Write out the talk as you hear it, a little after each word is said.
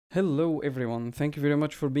Hello everyone, thank you very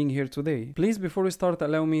much for being here today. Please, before we start,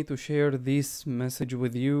 allow me to share this message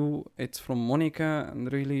with you. It's from Monica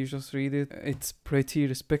and really just read it. It's pretty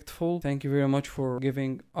respectful. Thank you very much for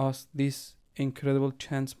giving us this incredible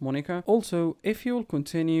chance, Monica. Also, if you'll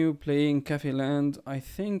continue playing Cafe Land, I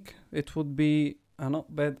think it would be a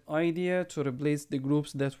not bad idea to replace the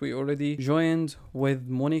groups that we already joined with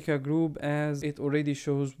Monica group, as it already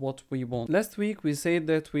shows what we want. Last week we said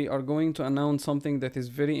that we are going to announce something that is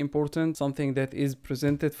very important, something that is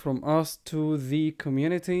presented from us to the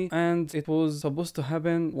community, and it was supposed to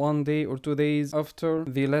happen 1 day or 2 days after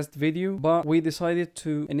the last video, but we decided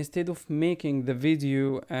to, instead of making the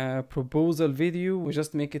video a proposal video, we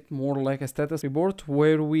just make it more like a status report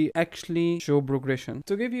where we actually show progression.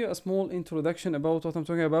 To give you a small introduction about what I'm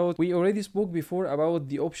talking about, we already spoke before about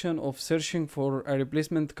the option of searching for a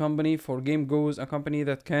replacement company for Gamegos, a company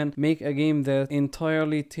that can make a game that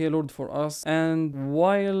entirely tailored for us. And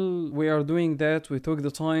while we are doing that, we took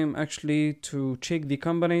the time actually to check the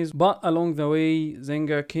companies, but along the way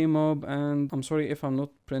Zynga came up, and I'm sorry if I'm not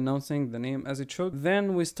pronouncing the name as it should.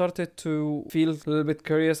 Then we started to feel a little bit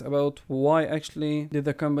curious about why actually did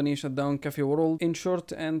the company shut down Cafe World. In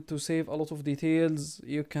short, and to save a lot of details,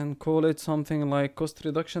 you can call it something like cost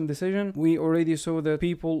reduction decision. We already saw that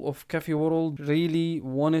people of Cafe World really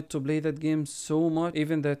wanted to play that game so much,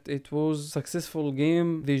 even that it was a successful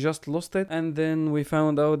game, they just lost it. And then we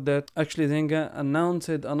found out that actually Zynga announced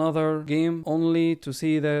another game only to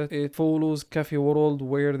see that it follows Cafe World,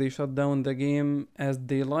 where they shut down the game as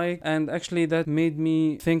they like. And actually that made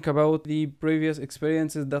me think about the previous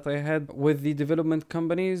experiences that I had with the development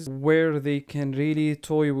companies, where they can really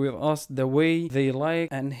toy with us the way they like.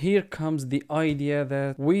 And here comes the idea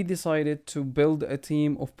that we decided to build a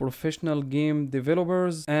team of professional game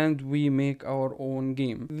developers and we make our own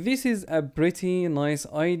game. This is a pretty nice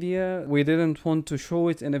idea. We didn't want to show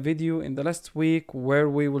it in a video in the last week where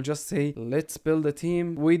we will just say let's build a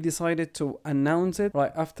team. We decided to announce it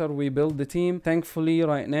right after we build the team. Thankfully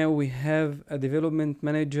right now we have a development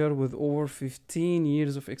manager with over 15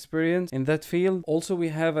 years of experience in that field. Also we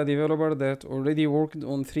have a developer that already worked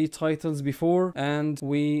on 3 titles before, and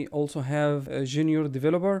we also have a junior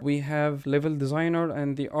developer. We have level designer,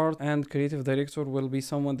 and the art and creative director will be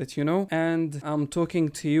someone that you know. And I'm talking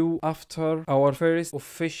to you after our first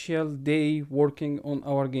official day working on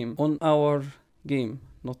our game.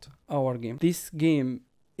 Not our game. This game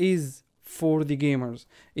is for the gamers.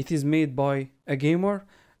 It is made by a gamer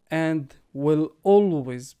and will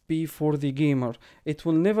always be for the gamer. It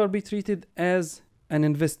will never be treated as an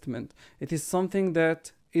investment. It is something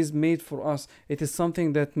that is made for us. It is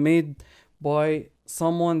something that made by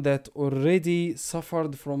someone that already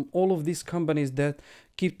suffered from all of these companies that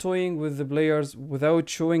keep toying with the players without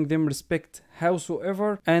showing them respect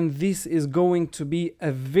howsoever. And this is going to be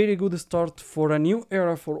a very good start for a new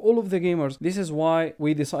era for all of the gamers. This is why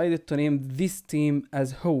we decided to name this team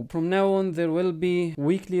as Hope. From now on there will be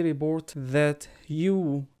weekly report that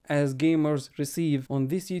you as gamers receive on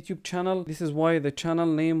this YouTube channel. This is why the channel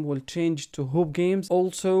name will change to Hope Games.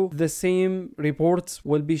 Also, the same reports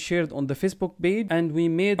will be shared on the Facebook page, and we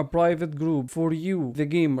made a private group for you, the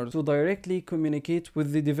gamers, to directly communicate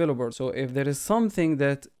with the developer. So if there is something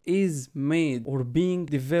that is made or being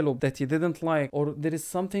developed that you didn't like, or there is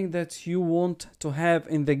something that you want to have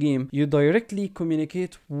in the game, you directly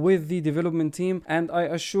communicate with the development team, and I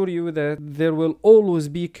assure you that there will always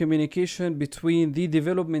be communication between the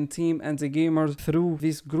development team and the gamers through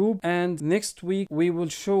this group. And next week we will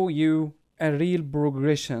show you a real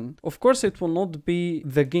progression. Of course it will not be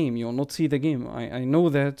the game, you will not see the game. I know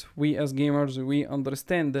that we as gamers, we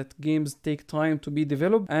understand that games take time to be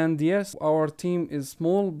developed, and yes, our team is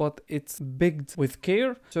small but it's big with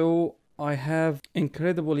care. So I have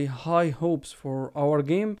incredibly high hopes for our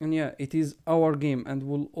game, and yeah, it is our game and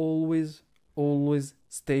will always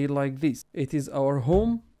stay like this. It is our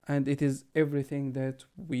home and it is everything that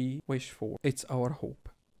we wish for. It's our hope.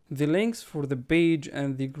 The links for the page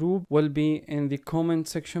and the group will be in the comment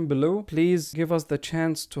section below. Please give us the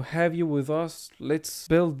chance to have you with us. Let's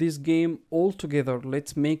build this game all together.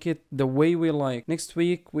 Let's make it the way we like. Next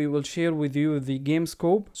week we will share with you the game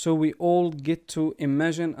scope, so we all get to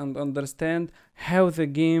imagine and understand how the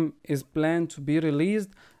game is planned to be released.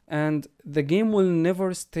 And the game will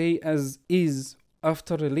never stay as is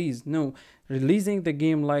after release. No, releasing the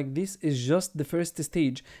game like this is just the first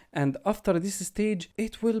stage, and after this stage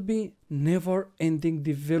it will be never ending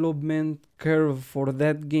development curve for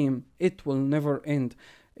that game. It will never end.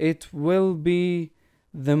 It will be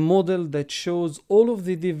the model that shows all of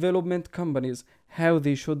the development companies how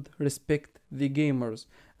they should respect the gamers.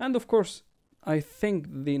 And of course I think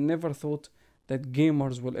they never thought that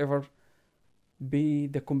gamers will ever be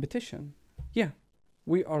the competition. Yeah,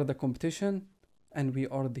 we are the competition and we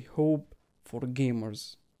are the hope for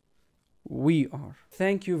gamers. We are.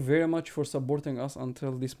 Thank you very much for supporting us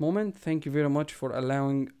until this moment. Thank you very much for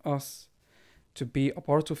allowing us to be a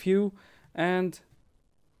part of you, and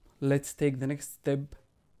let's take the next step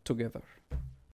together.